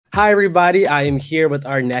Hi, everybody. I am here with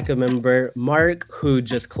our NACA member, Mark, who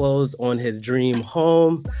just closed on his dream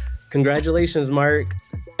home. Congratulations, Mark.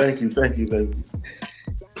 Thank you, thank you, thank you.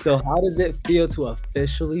 So how does it feel to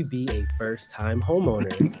officially be a first-time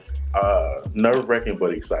homeowner? Nerve-wracking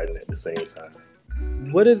but exciting at the same time.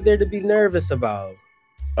 What is there to be nervous about?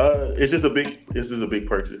 It's just a big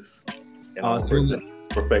purchase, and I'm a Awesome. person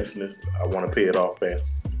perfectionist. I want to pay it off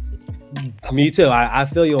fast. Me too. I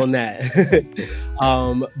feel you on that.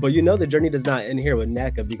 But the journey does not end here with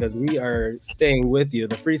NACA because we are staying with you.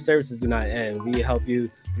 The free services do not end. We help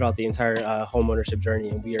you throughout the entire homeownership journey,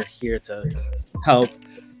 and we are here to help,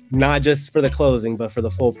 not just for the closing, but for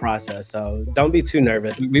the full process. So don't be too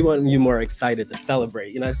nervous. We want you more excited to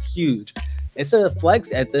celebrate. It's huge. It's a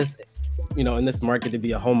flex at this, in this market to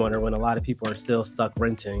be a homeowner when a lot of people are still stuck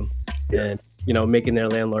renting Yeah. and, making their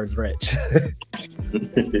landlords rich.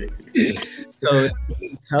 So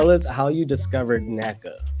tell us how you discovered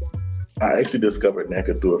NACA. I actually discovered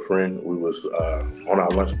NACA through a friend. We was on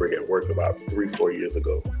our lunch break at work about 3-4 years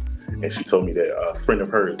ago, and she told me that a friend of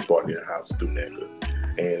hers bought their house through NACA,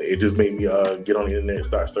 and it just made me get on the internet and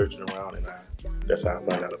start searching around, and that's how I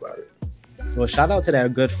found out about it. Well, shout out to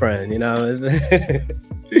that good friend.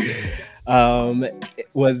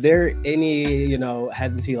 Was there any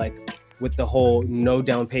hesitancy, like with the whole no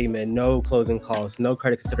down payment, no closing costs, no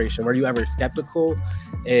credit consideration? Were you ever skeptical?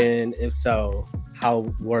 And if so,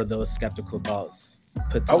 how were those skeptical thoughts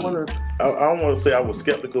put to ease? I don't want to say I was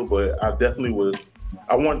skeptical, but I definitely was.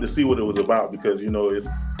 I wanted to see what it was about because it's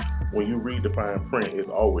when you read the fine print, it's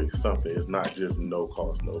always something. It's not just no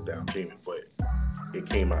cost, no down payment, but it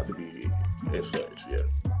came out to be as such. Yeah.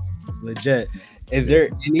 Legit. Is there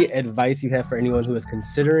any advice you have for anyone who is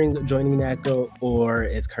considering joining NACO or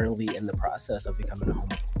is currently in the process of becoming a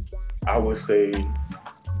homeowner? I would say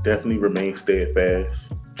definitely remain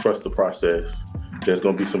steadfast, trust the process. There's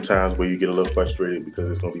going to be some times where you get a little frustrated because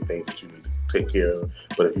there's going to be things that you need to take care of.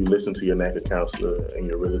 But if you listen to your NACA counselor and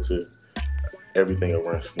your realtor, everything will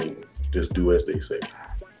run smooth. Just do as they say.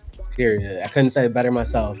 Period. I couldn't say it better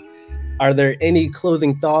myself. Are there any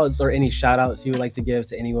closing thoughts or any shout outs you would like to give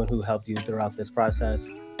to anyone who helped you throughout this process?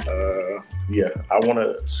 Yeah, I want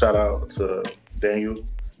to shout out to Daniel.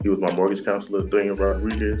 He was my mortgage counselor, Daniel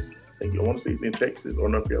Rodriguez. I want to say he's in Texas or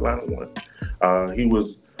North Carolina one. He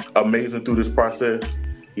was amazing through this process.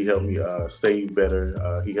 He helped me save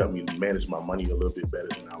better. He helped me manage my money a little bit better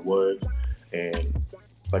than I was. And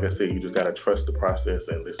like I said, you just got to trust the process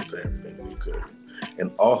and listen to everything they tell you.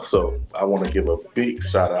 And also, I want to give a big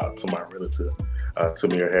shout out to my realtor,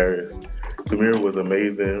 Tamir Harris. Tamir was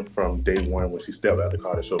amazing from day one when she stepped out the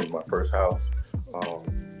car to show me my first house. I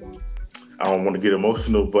don't want to get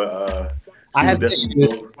emotional, but I have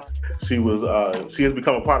issues. she has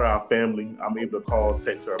become a part of our family. I'm able to call,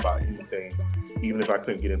 text her about anything, even if I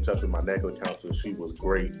couldn't get in touch with my NACA counselor. She was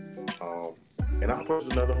great, and I'll purchase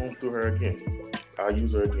another home through her again. I'll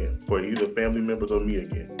use her again for either family members or me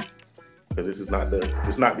again, because this is not the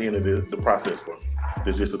end of the process for me.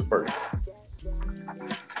 This is just the first.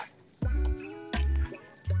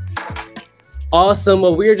 Awesome.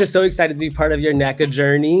 Well, we're just so excited to be part of your NACA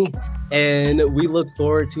journey, and we look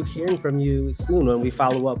forward to hearing from you soon when we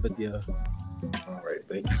follow up with you. All right.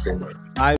 Thank you so much. Bye.